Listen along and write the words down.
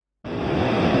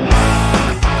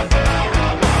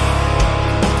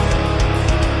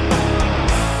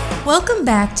Welcome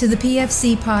back to the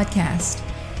PFC podcast.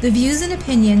 The views and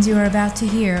opinions you are about to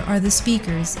hear are the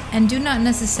speakers and do not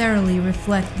necessarily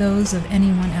reflect those of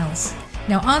anyone else.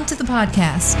 Now on to the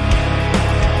podcast.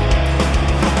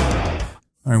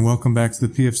 All right, welcome back to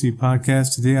the PFC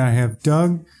podcast. Today I have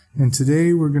Doug, and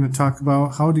today we're going to talk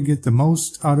about how to get the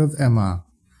most out of Emma.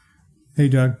 Hey,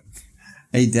 Doug.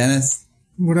 Hey, Dennis.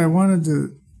 What I wanted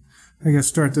to,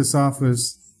 start this off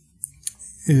is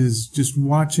just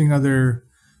watching other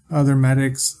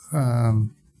medics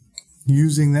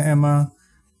using the Emma.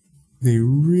 They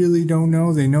really don't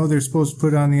know. They know they're supposed to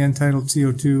put on the end-tidal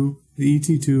CO2, the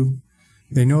ET tube.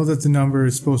 They know that the number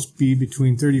is supposed to be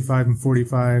between 35 and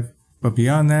 45. But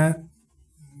beyond that,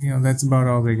 that's about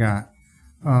all they got.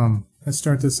 Let's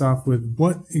start this off with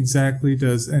what exactly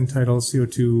does end-tidal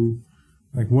CO2,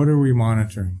 what are we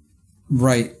monitoring?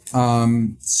 Right.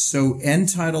 So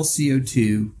end-tidal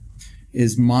CO2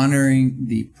 is monitoring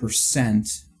the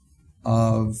percent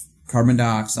of carbon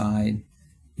dioxide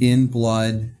in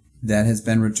blood that has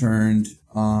been returned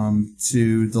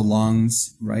to the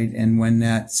lungs, right? And when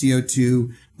that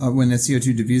CO2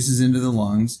 diffuses into the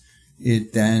lungs,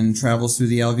 it then travels through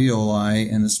the alveoli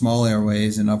and the small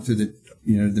airways and up through the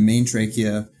main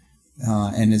trachea,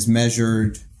 and is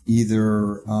measured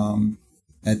either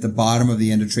at the bottom of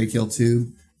the endotracheal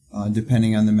tube,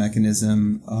 depending on the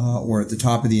mechanism, or at the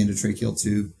top of the endotracheal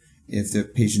tube if the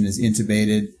patient is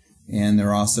intubated. And there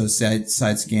are also side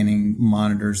scanning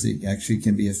monitors that actually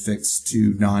can be affixed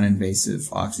to non-invasive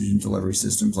oxygen delivery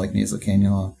systems like nasal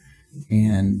cannula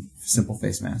and simple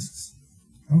face masks.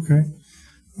 Okay.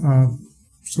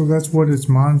 So that's what it's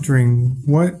monitoring.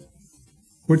 What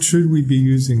should we be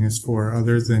using this for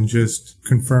other than just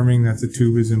confirming that the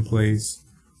tube is in place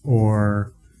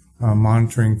or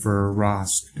monitoring for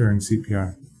ROSC during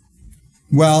CPR?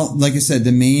 Well, like I said,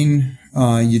 the main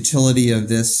utility of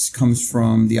this comes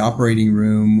from the operating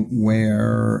room,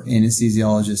 where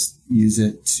anesthesiologists use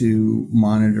it to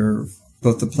monitor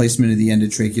both the placement of the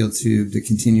endotracheal tube, the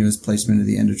continuous placement of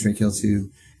the endotracheal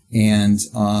tube, and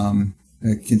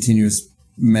a continuous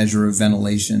measure of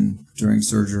ventilation during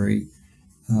surgery.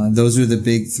 Those are the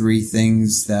big three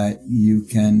things that you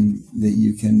can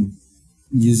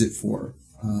use it for.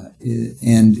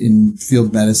 And in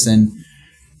field medicine,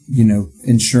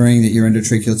 ensuring that your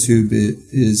endotracheal tube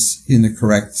is in the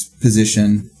correct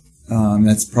position,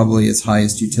 that's probably its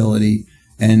highest utility,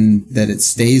 and that it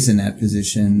stays in that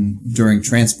position during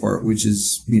transport, which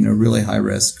is, really high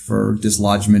risk for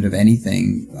dislodgement of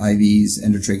anything, IVs,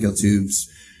 endotracheal tubes,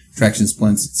 traction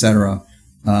splints, etc.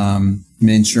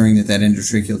 Ensuring that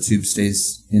endotracheal tube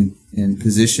stays in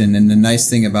position. And the nice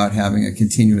thing about having a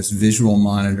continuous visual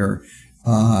monitor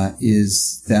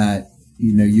is that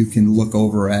you can look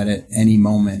over at it any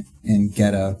moment and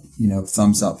get a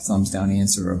thumbs up, thumbs down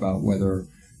answer about whether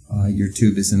your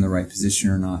tube is in the right position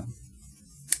or not.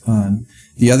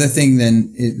 The other thing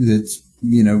then that's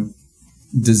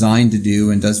designed to do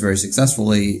and does very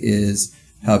successfully is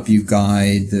help you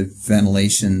guide the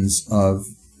ventilations of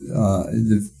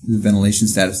the ventilation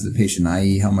status of the patient,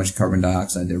 i.e. how much carbon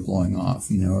dioxide they're blowing off.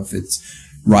 If it's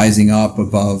rising up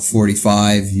above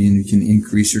 45, you can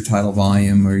increase your tidal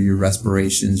volume or your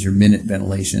respirations, your minute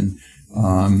ventilation,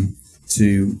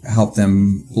 to help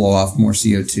them blow off more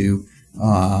CO2.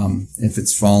 If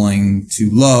it's falling too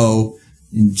low,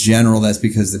 in general, that's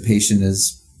because the patient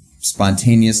is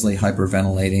spontaneously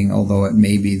hyperventilating, although it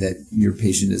may be that your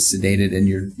patient is sedated and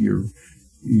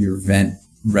your vent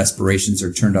respirations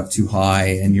are turned up too high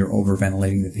and you're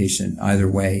overventilating the patient. Either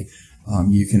way,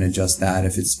 you can adjust that.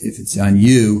 If it's on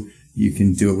you, you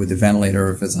can do it with the ventilator.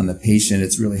 If it's on the patient,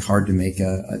 it's really hard to make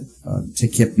a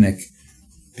tachypnic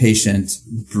patient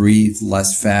breathe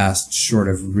less fast, short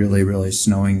of really, really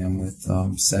snowing them with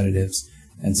sedatives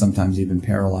and sometimes even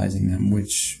paralyzing them,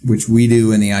 which we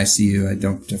do in the ICU. I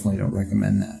definitely don't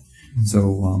recommend that.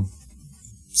 Mm-hmm.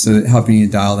 So helping you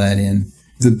dial that in.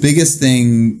 The biggest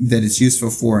thing that it's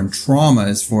useful for in trauma,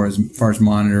 as far as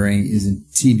monitoring, is in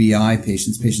TBI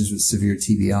patients with severe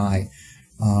TBI,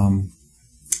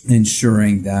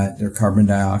 ensuring that their carbon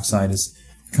dioxide is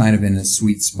kind of in a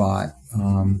sweet spot.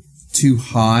 Too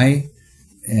high,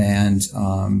 and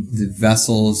the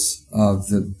vessels of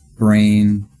the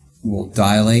brain will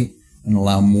dilate and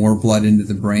allow more blood into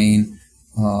the brain,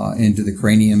 into the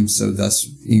cranium, so thus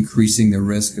increasing the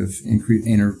risk of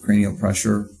intracranial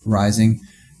pressure rising.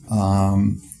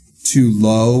 Too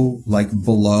low, like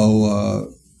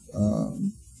below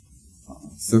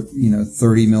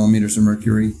 30 millimeters of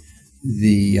mercury,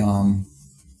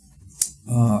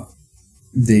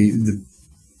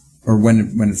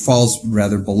 when it falls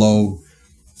rather below,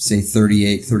 say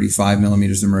 35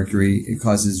 millimeters of mercury, it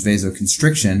causes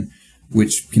vasoconstriction,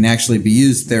 which can actually be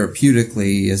used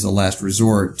therapeutically as a last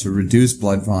resort to reduce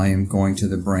blood volume going to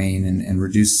the brain and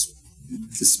reduce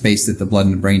the space that the blood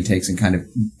in the brain takes and kind of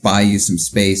buy you some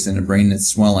space in a brain that's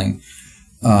swelling.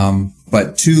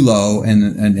 But too low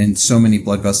and so many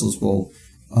blood vessels will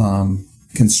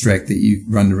constrict that you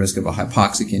run the risk of a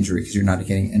hypoxic injury because you're not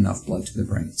getting enough blood to the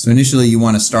brain. So initially you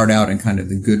want to start out in kind of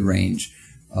the good range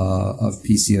of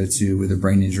PCO2 with a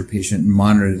brain injury patient and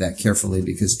monitor that carefully,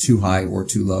 because too high or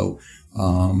too low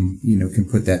can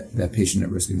put that patient at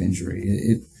risk of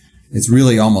injury. It's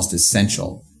really almost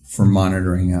essential for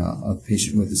monitoring a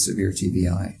patient with a severe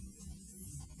TBI.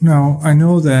 Now, I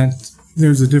know that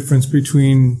there's a difference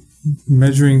between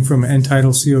measuring from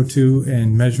end-tidal CO2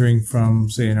 and measuring from,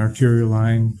 say, an arterial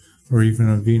line or even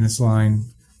a venous line.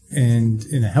 And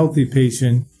in a healthy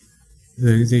patient,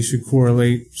 they should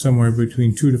correlate somewhere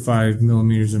between 2 to 5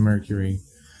 millimeters of mercury.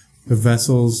 The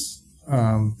vessels,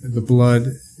 the blood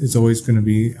is always going to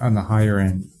be on the higher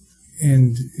end.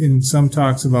 And in some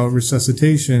talks about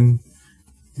resuscitation,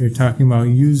 they're talking about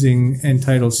using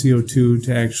end-tidal CO2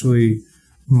 to actually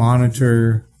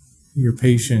monitor your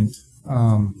patient.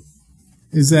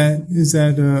 Is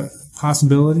that a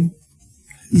possibility?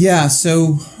 Yeah.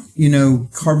 So,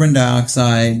 carbon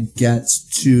dioxide gets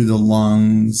to the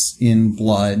lungs in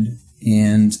blood,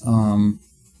 and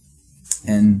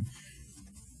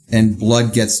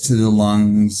blood gets to the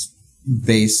lungs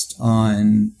based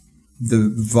on the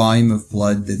volume of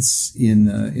blood that's in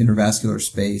the intravascular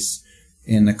space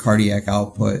and the cardiac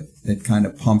output that kind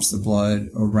of pumps the blood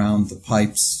around the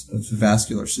pipes of the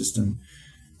vascular system.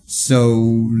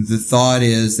 So the thought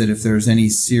is that if there's any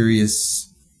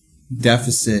serious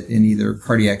deficit in either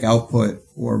cardiac output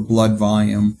or blood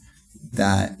volume,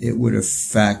 that it would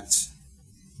affect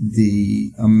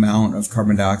the amount of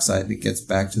carbon dioxide that gets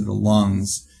back to the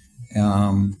lungs,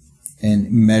 and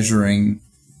measuring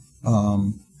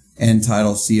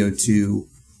end-tidal CO2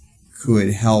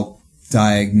 could help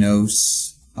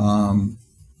diagnose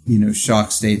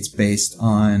shock states based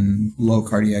on low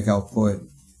cardiac output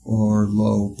or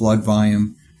low blood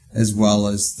volume, as well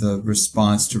as the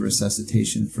response to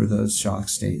resuscitation for those shock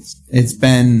states. It's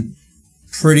been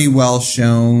pretty well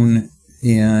shown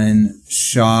in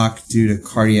shock due to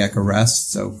cardiac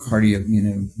arrest, so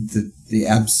the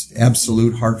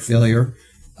absolute heart failure,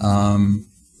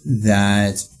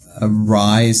 that a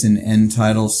rise in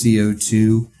end-tidal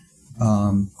CO2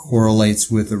 correlates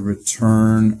with a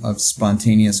return of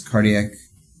spontaneous cardiac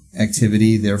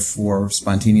activity, therefore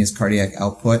spontaneous cardiac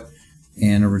output,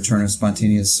 and a return of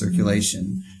spontaneous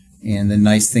circulation. And the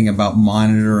nice thing about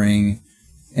monitoring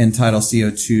end-tidal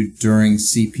CO2 during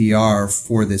CPR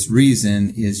for this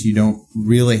reason is you don't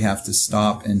really have to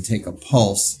stop and take a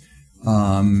pulse,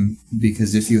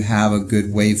 because if you have a good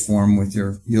waveform with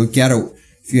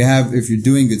if you're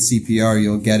doing good CPR,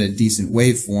 you'll get a decent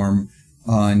waveform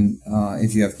on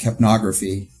if you have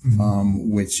capnography,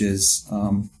 which is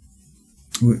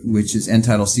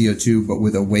end-tidal CO2, but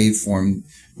with a waveform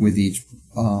with each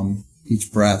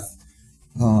breath,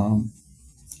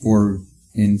 or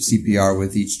in CPR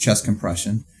with each chest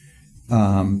compression.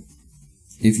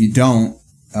 If you don't,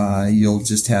 you'll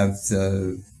just have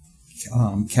the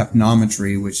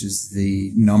capnometry, which is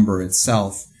the number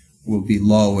itself, will be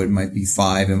low. It might be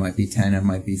 5, it might be 10, it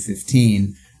might be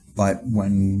 15, but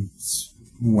when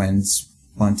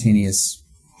spontaneous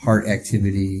heart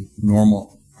activity,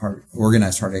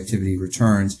 organized heart activity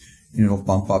returns, it'll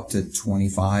bump up to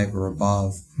 25 or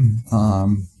above.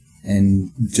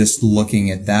 And just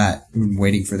looking at that,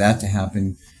 waiting for that to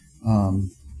happen,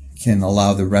 can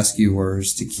allow the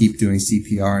rescuers to keep doing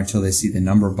CPR until they see the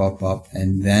number bump up,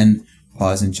 and then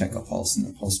pause and check a pulse, and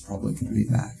the pulse is probably going to be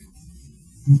back.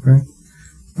 Okay.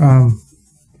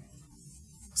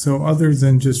 So other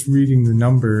than just reading the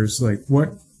numbers, like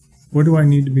what do I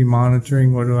need to be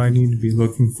monitoring? What do I need to be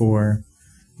looking for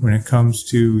when it comes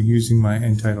to using my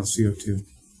end-tidal CO2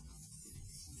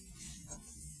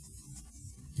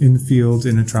 in the field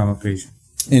in a trauma patient?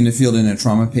 In the field in a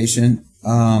trauma patient,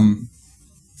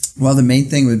 well, the main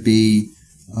thing would be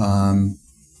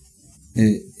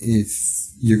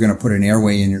if you're going to put an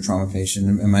airway in your trauma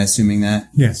patient. Am I assuming that?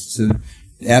 Yes. So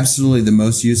absolutely the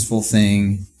most useful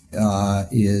thing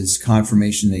is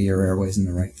confirmation that your airway is in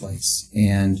the right place.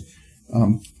 And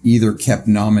either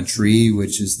capnometry,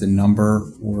 which is the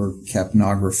number, or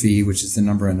capnography, which is the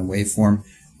number in the waveform,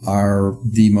 are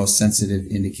the most sensitive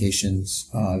indications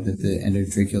that the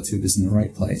endotracheal tube is in the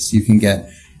right place. You can get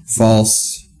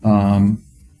false, I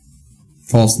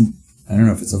don't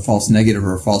know if it's a false negative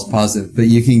or a false positive, but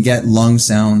you can get lung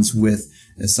sounds with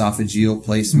esophageal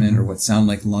placement or what sound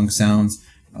like lung sounds,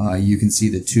 You can see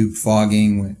the tube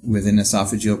fogging with an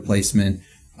esophageal placement.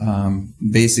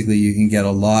 Basically, you can get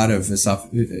a lot of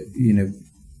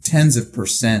tens of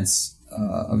percents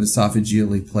of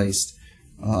esophageally placed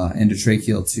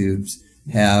endotracheal tubes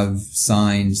have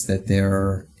signs that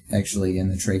they're actually in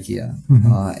the trachea.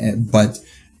 But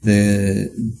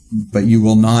you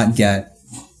will not get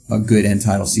a good end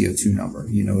tidal CO2 number.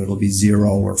 It'll be 0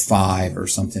 or 5 or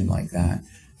something like that.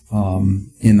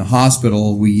 In the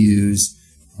hospital, we use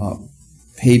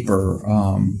paper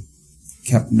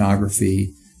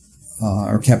capnography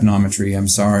or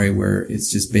capnometry, where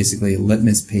it's just basically a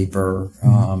litmus paper,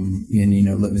 and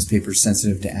litmus paper is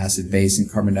sensitive to acid base,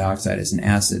 and carbon dioxide is an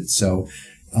acid. So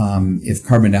if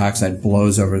carbon dioxide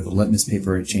blows over the litmus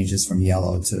paper, it changes from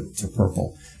yellow to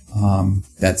purple.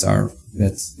 That's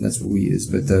what we use.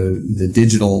 But the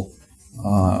digital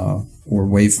or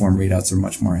waveform readouts are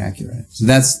much more accurate. So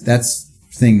that's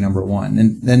thing number one.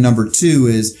 And then number two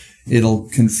is it'll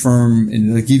confirm and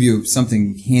it'll give you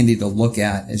something handy to look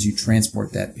at as you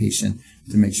transport that patient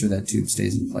to make sure that tube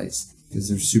stays in place, because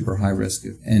there's super high risk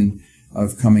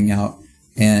of coming out.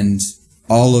 And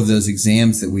all of those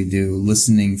exams that we do,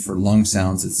 listening for lung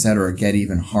sounds, et cetera, get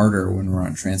even harder when we're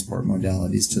on transport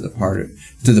modalities to the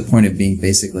point of being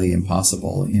basically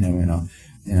impossible, in a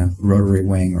rotary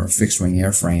wing or a fixed wing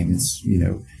airframe. It's,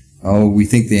 we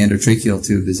think the endotracheal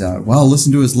tube is out. Well,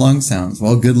 listen to his lung sounds.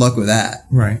 Well, good luck with that.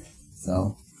 Right.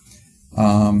 So,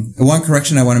 one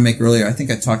correction I want to make earlier, I think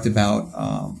I talked about,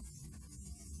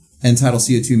 end tidal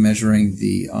CO2 measuring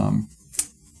the,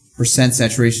 percent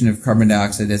saturation of carbon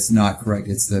dioxide. That's not correct.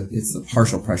 It's the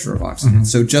partial pressure of oxygen.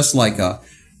 So just like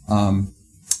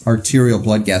arterial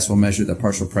blood gas will measure the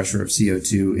partial pressure of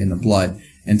CO2 in the blood,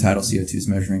 end tidal CO2 is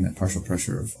measuring the partial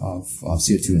pressure of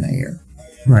CO2 in the air.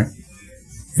 Right.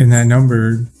 And that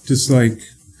number, just like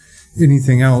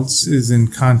anything else, is in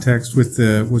context with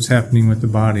what's happening with the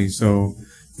body. So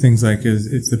things like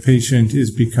if the patient is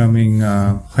becoming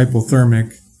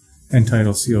hypothermic, end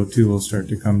tidal CO2 will start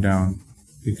to come down,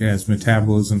 because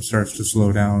metabolism starts to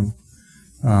slow down.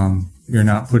 You're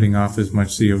not putting off as much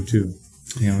CO2.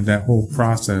 That whole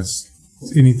process,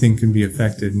 anything can be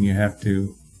affected, and you have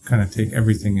to kind of take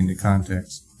everything into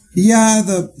context. Yeah,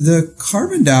 the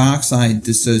carbon dioxide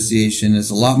dissociation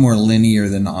is a lot more linear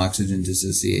than the oxygen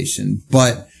dissociation,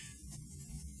 but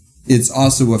it's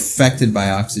also affected by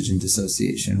oxygen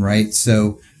dissociation, right?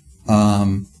 So,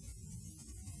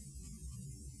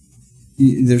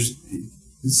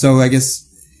 so I guess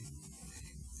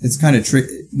it's kind of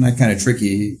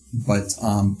tricky, but,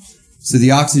 so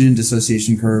the oxygen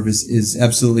dissociation curve is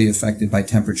absolutely affected by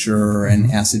temperature and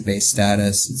acid-base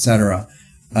status, et cetera.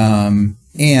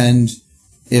 And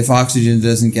if oxygen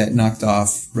doesn't get knocked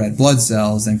off red blood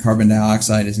cells, then carbon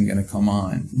dioxide isn't going to come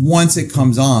on. Once it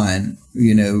comes on,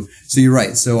 so you're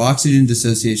right. So oxygen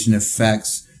dissociation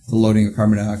affects the loading of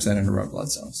carbon dioxide into red blood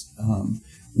cells.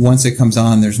 Once it comes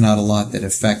on, there's not a lot that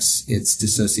affects its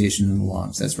dissociation in the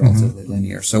lungs. That's relatively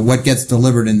linear. So what gets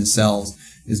delivered in the cells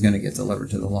is going to get delivered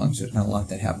to the lungs. There's not a lot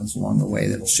that happens along the way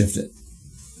that'll shift it.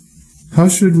 How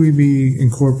should we be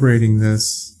incorporating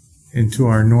this into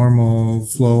our normal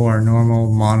flow, our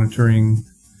normal monitoring,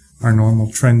 our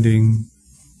normal trending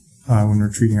when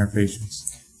we're treating our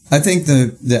patients? I think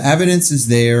the evidence is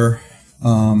there.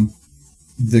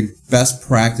 The best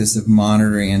practice of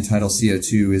monitoring end tidal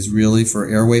CO2 is really for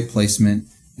airway placement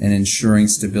and ensuring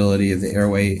stability of the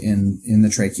airway in the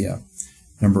trachea.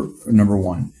 Number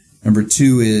one. Number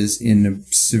two is in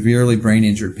severely brain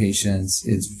injured patients,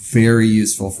 it's very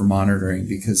useful for monitoring,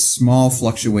 because small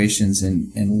fluctuations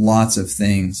in lots of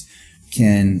things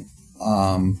can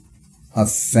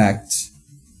affect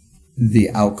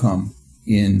the outcome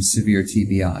in severe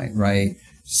TBI, right?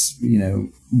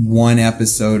 One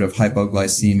episode of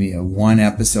hypoglycemia, one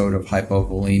episode of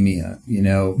hypovolemia,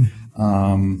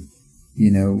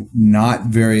 not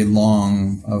very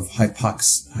long of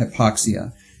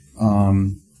hypoxia,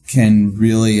 can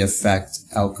really affect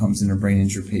outcomes in a brain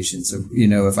injured patient. So,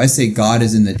 if I say God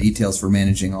is in the details for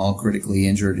managing all critically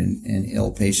injured and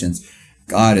ill patients,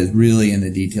 God is really in the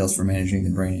details for managing the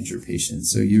brain injured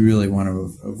patients. So you really want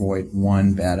to avoid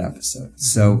one bad episode.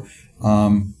 So,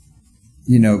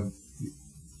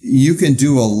 you can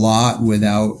do a lot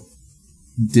without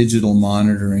digital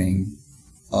monitoring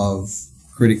of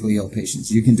critically ill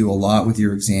patients. You can do a lot with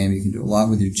your exam. You can do a lot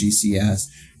with your GCS,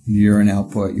 urine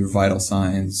output, your vital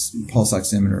signs, pulse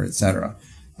oximeter, et cetera.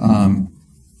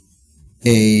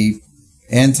 A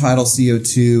end tidal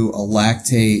CO2, a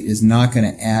lactate is not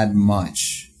going to add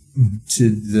much to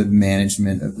the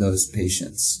management of those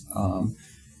patients.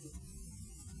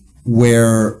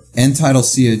 Where end tidal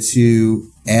CO2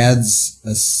 adds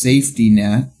a safety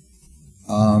net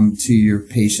to your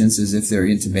patients as if they're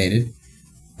intubated,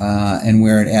 and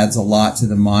where it adds a lot to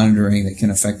the monitoring that can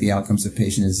affect the outcomes of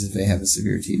patients as if they have a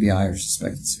severe TBI or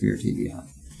suspected severe TBI.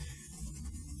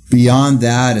 Beyond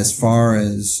that, as far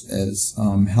as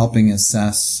helping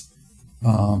assess,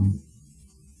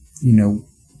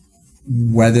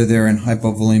 whether they're in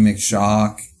hypovolemic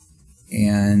shock,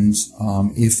 and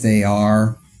if they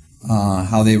are,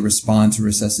 how they respond to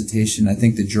resuscitation, I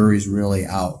think the jury's really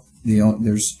out.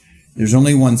 There's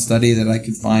only one study that I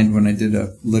could find when I did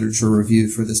a literature review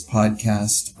for this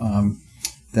podcast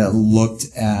that looked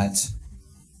at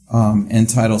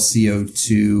end-tidal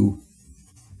CO2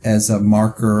 as a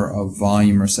marker of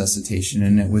volume resuscitation,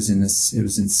 and it was in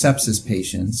sepsis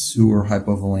patients who were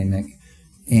hypovolemic,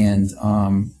 and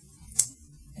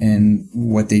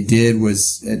what they did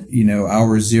was at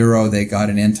hour 0 they got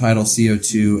an end-tidal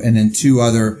CO2 and then 2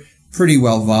 other pretty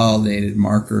well validated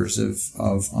markers of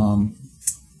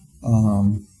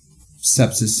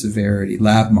sepsis severity,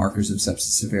 lab markers of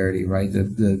sepsis severity, right?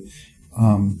 The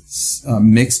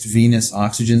mixed venous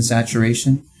oxygen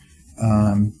saturation,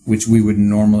 which we would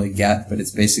normally get, but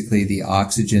it's basically the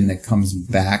oxygen that comes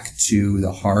back to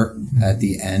the heart at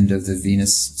the end of the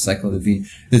venous cycle of the vein.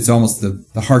 It's almost the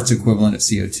heart's equivalent of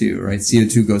CO2, right?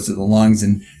 CO2 goes to the lungs,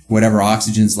 and whatever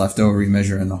oxygen's left over, we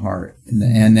measure in the heart. And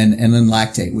then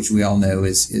lactate, which we all know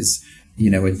is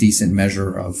a decent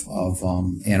measure of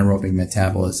anaerobic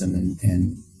metabolism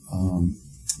and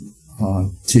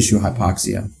tissue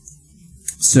hypoxia.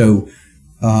 So,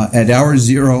 at hour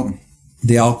 0,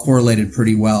 they all correlated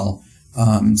pretty well.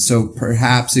 So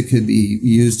perhaps it could be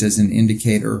used as an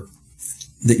indicator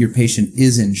that your patient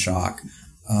is in shock.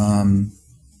 But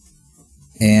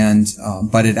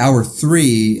at hour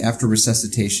 3 after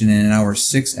resuscitation and at hour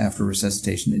 6 after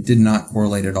resuscitation, it did not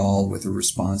correlate at all with a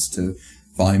response to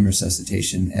volume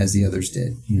resuscitation as the others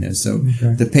did. So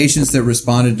the patients that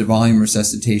responded to volume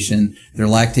resuscitation, their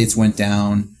lactates went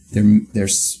down, their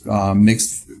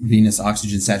mixed venous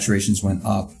oxygen saturations went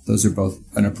up. Those are both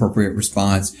an appropriate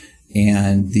response.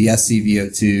 And the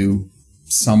SCVO2,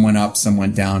 some went up, some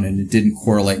went down, and it didn't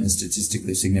correlate in a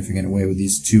statistically significant way with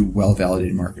these 2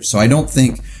 well-validated markers. So I don't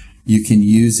think you can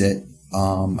use it.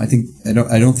 I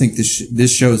don't think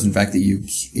this shows, in fact, that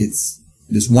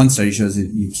this one study shows that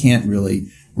you can't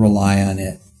really rely on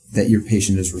it, that your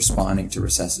patient is responding to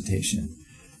resuscitation.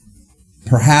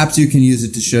 Perhaps you can use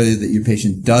it to show you that your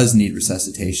patient does need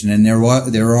resuscitation. And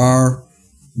there are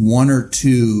 1 or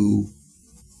 2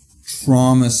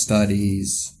 trauma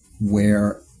studies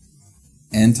where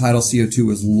end-tidal CO2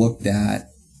 was looked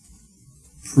at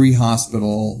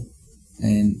pre-hospital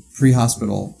and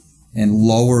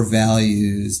lower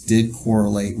values did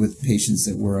correlate with patients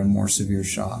that were in more severe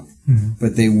shock. Mm-hmm.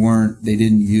 But they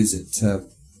didn't use it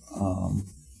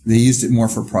they used it more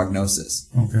for prognosis.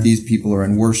 Okay. These people are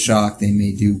in worse shock. They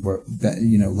may do,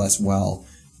 less well.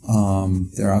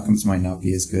 Their outcomes might not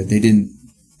be as good. They didn't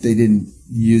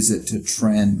use it to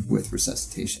trend with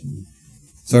resuscitation.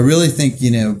 So I really think,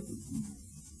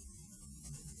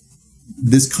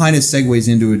 this kind of segues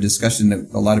into a discussion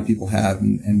that a lot of people have,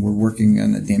 and we're working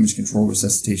on a damage control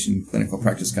resuscitation clinical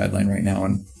practice guideline right now.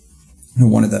 And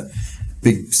one of the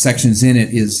big sections in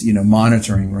it is,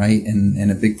 monitoring, right?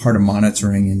 And a big part of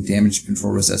monitoring in damage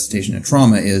control resuscitation and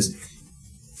trauma is,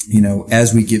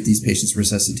 as we give these patients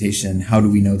resuscitation, how do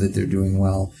we know that they're doing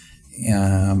well?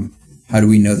 How do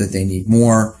we know that they need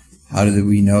more? How do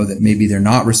we know that maybe they're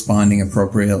not responding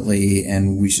appropriately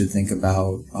and we should think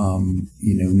about,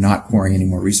 not pouring any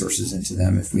more resources into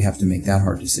them if we have to make that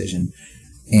hard decision?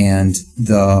 And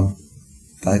the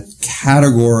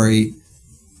category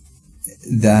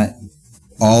that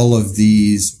all of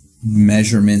these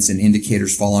measurements and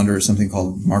indicators fall under is something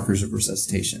called markers of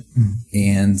resuscitation. Mm-hmm.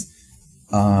 And,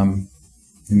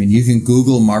 you can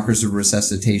Google markers of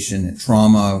resuscitation and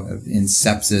trauma in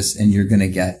sepsis, and you're going to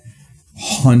get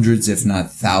hundreds, if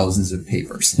not thousands, of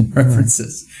papers and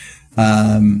references.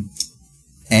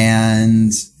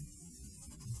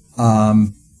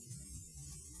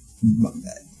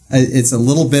 It's a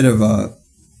little bit of a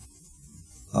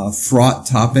fraught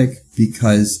topic,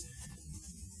 because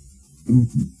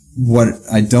what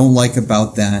I don't like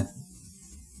about that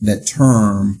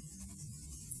term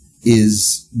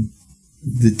is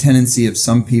the tendency of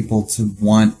some people to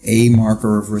want a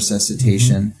marker of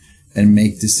resuscitation and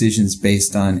make decisions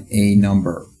based on a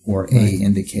number or a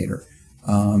indicator.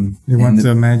 They want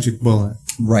the magic bullet.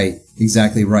 Right.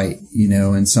 Exactly right.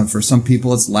 And for some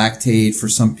people it's lactate, for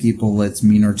some people it's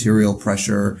mean arterial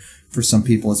pressure, for some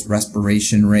people it's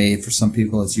respiration rate, for some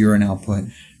people it's urine output.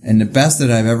 And the best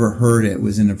that I've ever heard it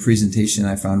was in a presentation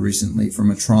I found recently from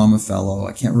a trauma fellow.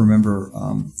 I can't remember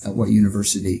at what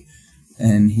university.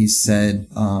 And he said,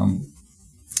 on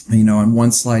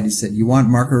one slide, he said, you want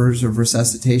markers of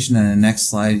resuscitation? And the next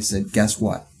slide, he said, guess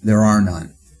what? There are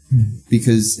none. Mm-hmm.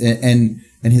 Because, and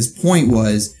his point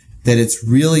was that it's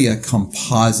really a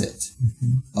composite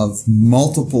of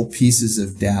multiple pieces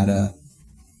of data.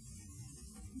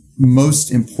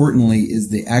 Most importantly is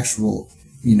the actual,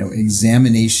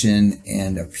 examination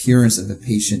and appearance of the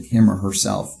patient, him or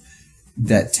herself,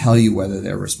 that tell you whether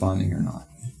they're responding or not.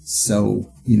 So,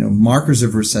 markers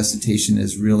of resuscitation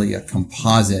is really a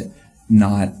composite,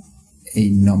 not a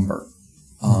number.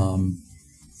 Now,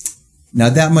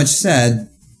 that much said,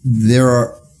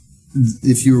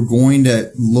 if you were going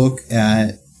to look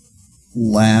at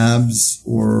labs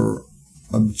or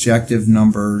objective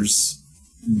numbers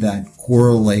that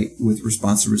correlate with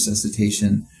response to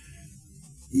resuscitation,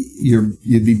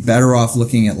 you'd be better off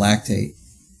looking at lactate.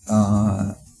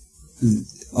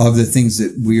 Of the things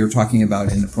that we are talking about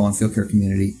in the prolonged field care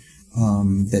community,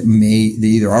 they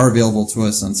either are available to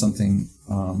us on something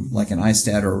like an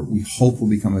iStat, or we hope will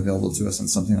become available to us on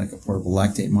something like a portable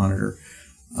lactate monitor,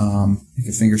 like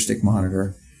a finger stick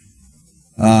monitor.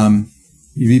 You'd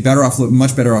be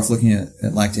much better off looking at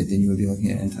lactate than you would be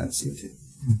looking at end-tidal CO2.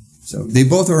 So they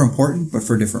both are important, but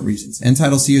for different reasons.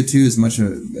 End-tidal CO2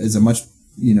 is a much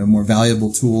more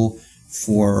valuable tool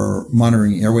for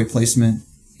monitoring airway placement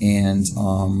and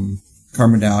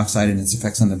carbon dioxide and its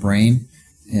effects on the brain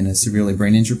in a severely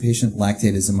brain injured patient.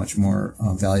 Lactate is a much more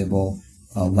valuable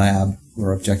lab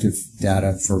or objective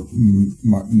data for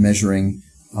measuring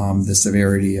the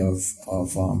severity of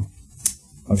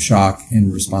shock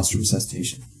in response to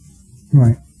resuscitation.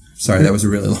 Right. Sorry, that was a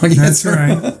really long answer. That's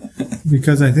right.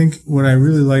 Because I think what I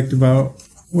really liked about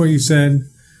what you said,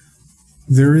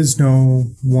 there is no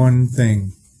one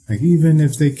thing. Like, even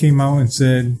if they came out and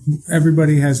said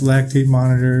everybody has lactate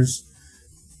monitors,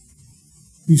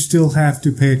 you still have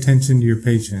to pay attention to your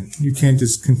patient. You can't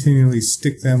just continually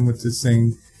stick them with this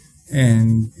thing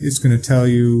and it's going to tell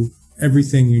you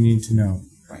everything you need to know.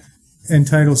 Right.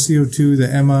 End-tidal CO2, the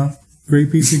EMMA,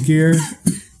 great piece of gear.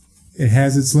 It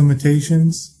has its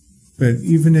limitations, but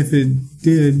even if it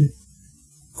did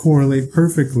correlate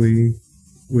perfectly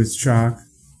with shock,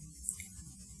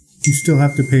 you still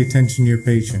have to pay attention to your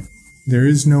patient. There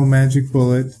is no magic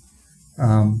bullet.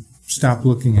 Stop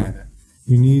looking at it.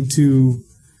 You need to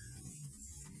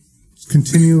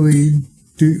continually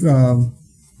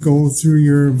go through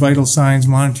your vital signs,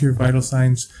 monitor your vital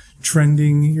signs,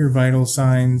 trending your vital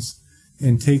signs,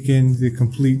 and take in the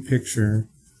complete picture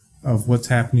of what's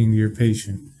happening to your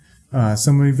patient.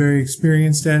 Somebody very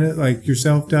experienced at it, like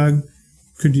yourself, Doug,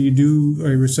 could you do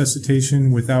a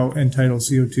resuscitation without end-tidal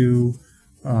CO2?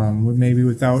 Maybe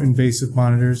without invasive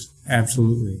monitors?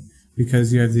 Absolutely.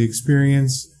 Because you have the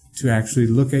experience to actually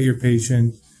look at your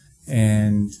patient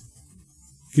and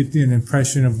get an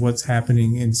impression of what's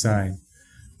happening inside.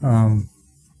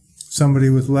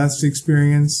 Somebody with less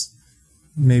experience,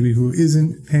 maybe who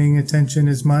isn't paying attention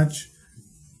as much,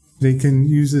 they can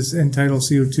use this end-tidal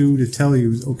CO2 to tell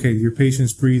you, okay, your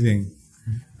patient's breathing.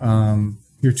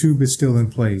 Your tube is still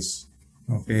in place.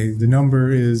 Okay, the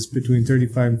number is between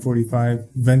 35 and 45.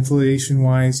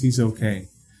 Ventilation-wise, he's okay.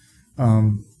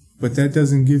 But that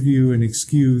doesn't give you an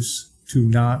excuse to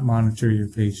not monitor your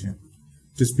patient.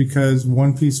 Just because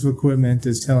one piece of equipment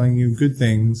is telling you good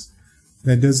things,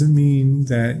 that doesn't mean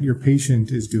that your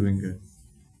patient is doing good.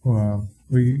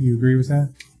 You agree with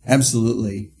that?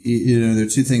 Absolutely. There are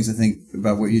two things I think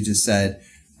about what you just said.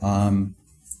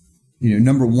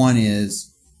 Number one is,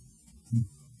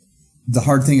 the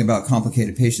hard thing about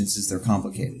complicated patients is they're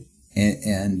complicated,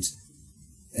 and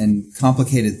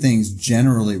complicated things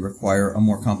generally require a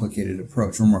more complicated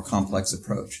approach or more complex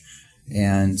approach,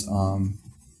 and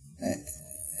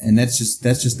that's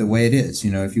just the way it is.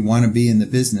 If you want to be in the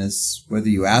business, whether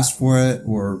you asked for it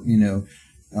or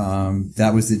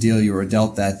that was the deal you were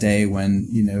dealt that day when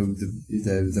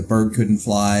the bird couldn't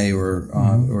fly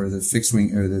or the fixed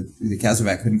wing or the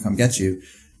Casovac couldn't come get you.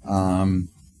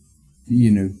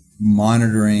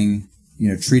 Monitoring,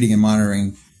 treating and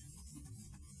monitoring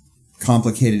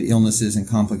complicated illnesses and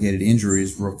complicated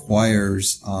injuries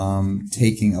requires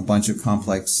taking a bunch of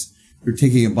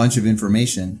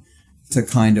information to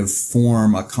kind of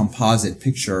form a composite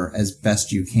picture as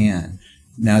best you can.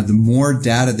 Now, the more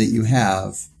data that you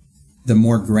have, the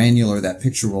more granular that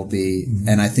picture will be,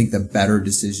 and I think the better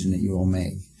decision that you will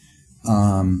make.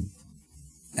 And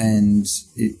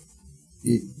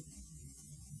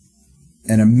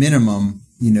at a minimum,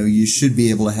 you should be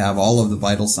able to have all of the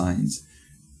vital signs,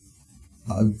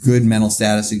 a good mental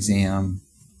status exam,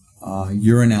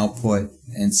 urine output,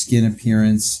 and skin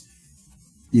appearance,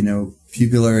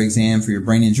 pupillary exam for your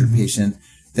brain injured patient,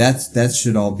 that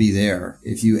should all be there.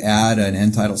 If you add an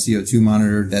end-tidal CO2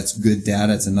 monitor, that's good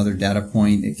data. It's another data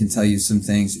point. It can tell you some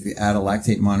things. If you add a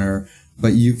lactate monitor,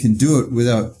 but you can do it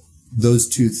without those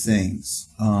two things.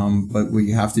 But what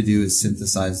you have to do is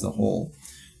synthesize the whole.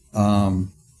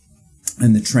 And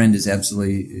the trend is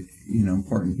absolutely,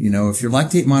 important. If your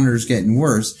lactate monitor is getting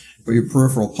worse, but your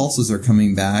peripheral pulses are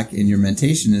coming back and your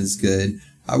mentation is good,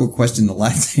 I would question the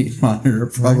lactate monitor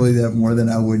probably that more than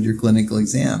I would your clinical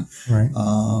exam. Right.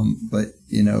 But,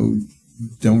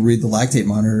 don't read the lactate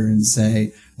monitor and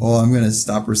say, oh, I'm going to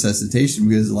stop resuscitation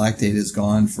because the lactate has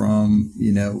gone from,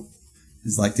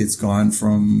 his lactate's gone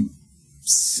from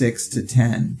 6 to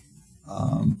 10.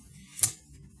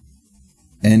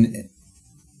 And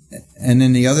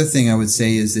then the other thing I would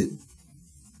say is that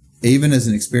even as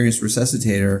an experienced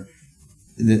resuscitator,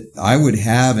 that I would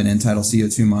have an end-tidal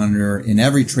CO2 monitor in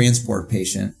every transport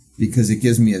patient because it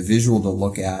gives me a visual to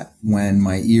look at when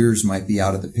my ears might be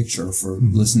out of the picture for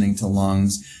listening to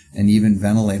lungs, and even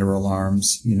ventilator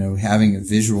alarms. Having a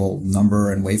visual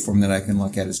number and waveform that I can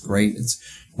look at is great. It's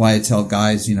why I tell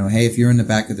guys, hey, if you're in the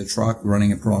back of the truck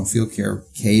running a prolonged field care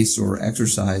case or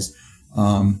exercise,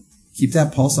 keep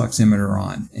that pulse oximeter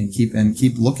on and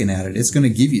keep looking at it. It's going to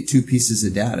give you two pieces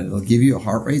of data. It'll give you a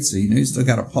heart rate, so you still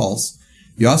got a pulse.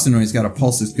 You also know he's got a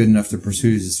pulse that's good enough to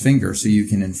pursue his finger, so you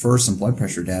can infer some blood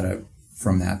pressure data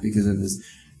from that. Because if his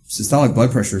systolic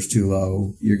blood pressure is too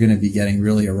low, you're going to be getting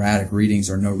really erratic readings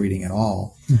or no reading at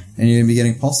all. And you're going to be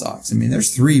getting pulse ox.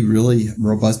 There's 3 really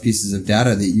robust pieces of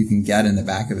data that you can get in the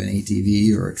back of an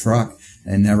ATV or a truck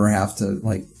and never have to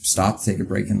stop, take a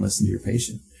break, and listen to your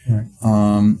patient. Right.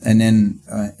 And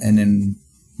then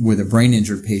with a brain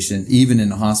injured patient, even in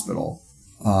the hospital,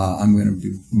 I'm going to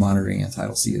be monitoring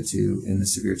end-tidal CO2 in the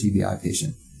severe TBI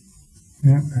patient.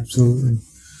 Yeah, absolutely.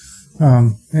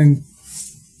 And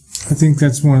I think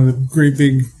that's one of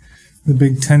the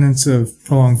big tenets of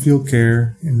prolonged field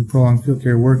care in the prolonged field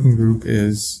care working group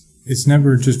is it's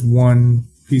never just one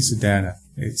piece of data.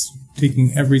 It's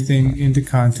taking everything into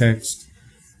context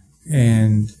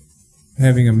and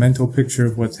having a mental picture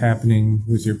of what's happening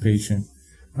with your patient.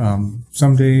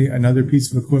 Someday another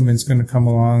piece of equipment is going to come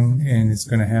along and it's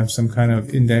going to have some kind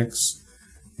of index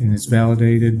and it's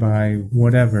validated by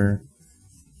whatever.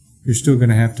 You're still going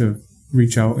to have to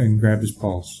reach out and grab his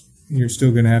pulse. You're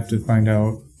still going to have to find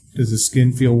out, does the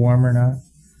skin feel warm or not?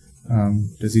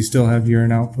 Does he still have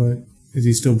urine output? Is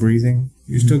he still breathing?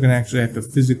 You're still going to actually have to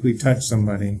physically touch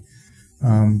somebody.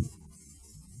 And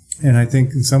I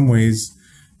think in some ways,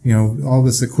 all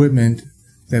this equipment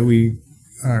that we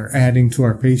are adding to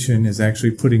our patient is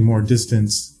actually putting more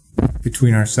distance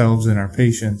between ourselves and our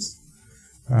patients.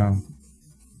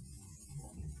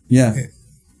 Yeah.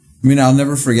 I'll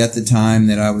never forget the time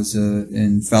that I was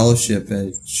in fellowship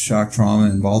at Shock Trauma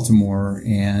in Baltimore,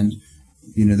 and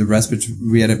we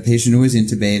had a patient who was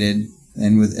intubated,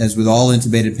 and as with all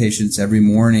intubated patients, every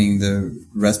morning the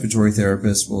respiratory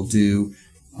therapist will do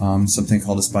something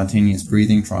called a spontaneous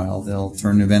breathing trial. They'll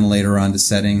turn the ventilator on to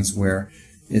settings where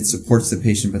it supports the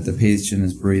patient, but the patient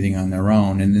is breathing on their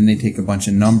own. And then they take a bunch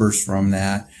of numbers from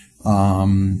that,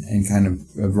 and kind of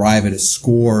arrive at a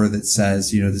score that says,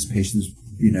 this patient's,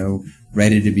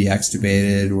 ready to be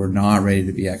extubated or not ready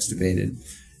to be extubated.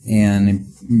 And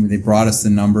they brought us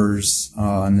the numbers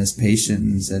on this patient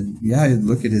and said, yeah,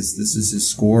 look at this is his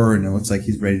score, and it looks like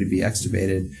he's ready to be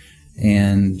extubated.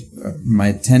 And my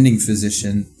attending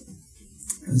physician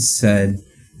said,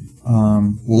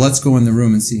 well, let's go in the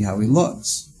room and see how he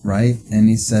looks, right? And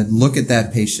he said, look at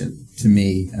that patient to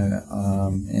me.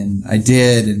 And I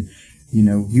did, and,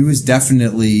 he was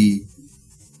definitely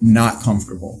not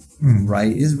comfortable,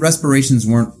 right? His respirations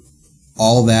weren't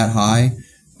all that high,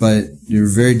 but they were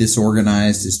very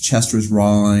disorganized. His chest was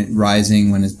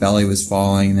rising when his belly was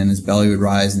falling, and then his belly would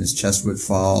rise and his chest would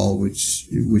fall, which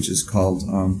is called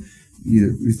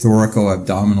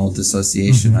thoraco-abdominal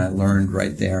dissociation. I learned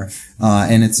right there.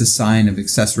 And it's a sign of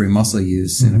accessory muscle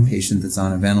use in a patient that's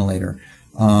on a ventilator.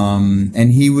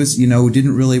 And he was,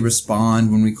 didn't really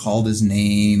respond when we called his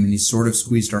name, and he sort of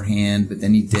squeezed our hand, but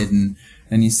then he didn't.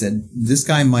 And he said, this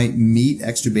guy might meet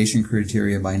extubation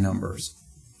criteria by numbers,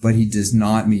 but he does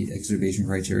not meet extubation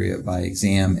criteria by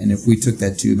exam. And if we took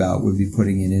that tube out, we'd be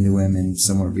putting it into him in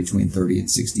somewhere between 30 and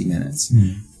 60 minutes.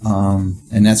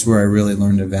 And that's where I really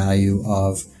learned the value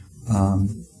of,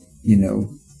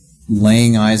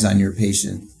 laying eyes on your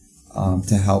patient,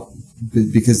 to help,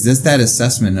 because that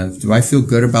assessment of, do I feel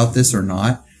good about this or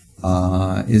not,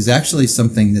 is actually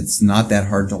something that's not that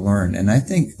hard to learn. And I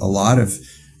think a lot of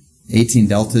 18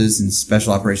 Deltas and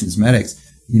special operations medics,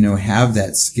 have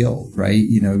that skill, right?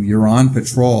 You're on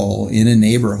patrol in a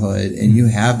neighborhood and you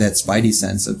have that spidey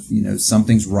sense of,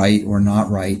 something's right or not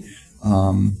right,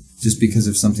 just because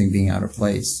of something being out of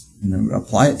place.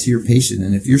 Apply it to your patient.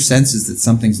 And if your sense is that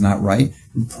something's not right,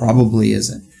 it probably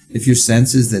isn't. If your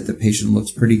sense is that the patient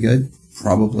looks pretty good,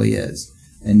 probably is.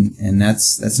 And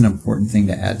that's an important thing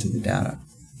to add to the data.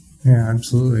 Yeah,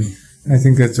 absolutely. I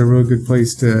think that's a real good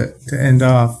place to end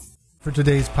off. For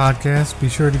today's podcast, be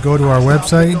sure to go to our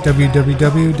website,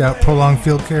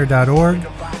 www.prolongfieldcare.org.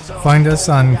 Find us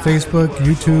on Facebook,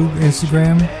 YouTube,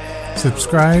 Instagram.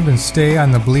 Subscribe and stay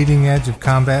on the bleeding edge of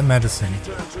combat medicine.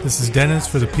 This is Dennis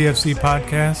for the PFC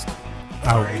Podcast.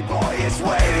 Out. Boy, it's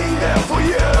waiting there for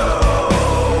you.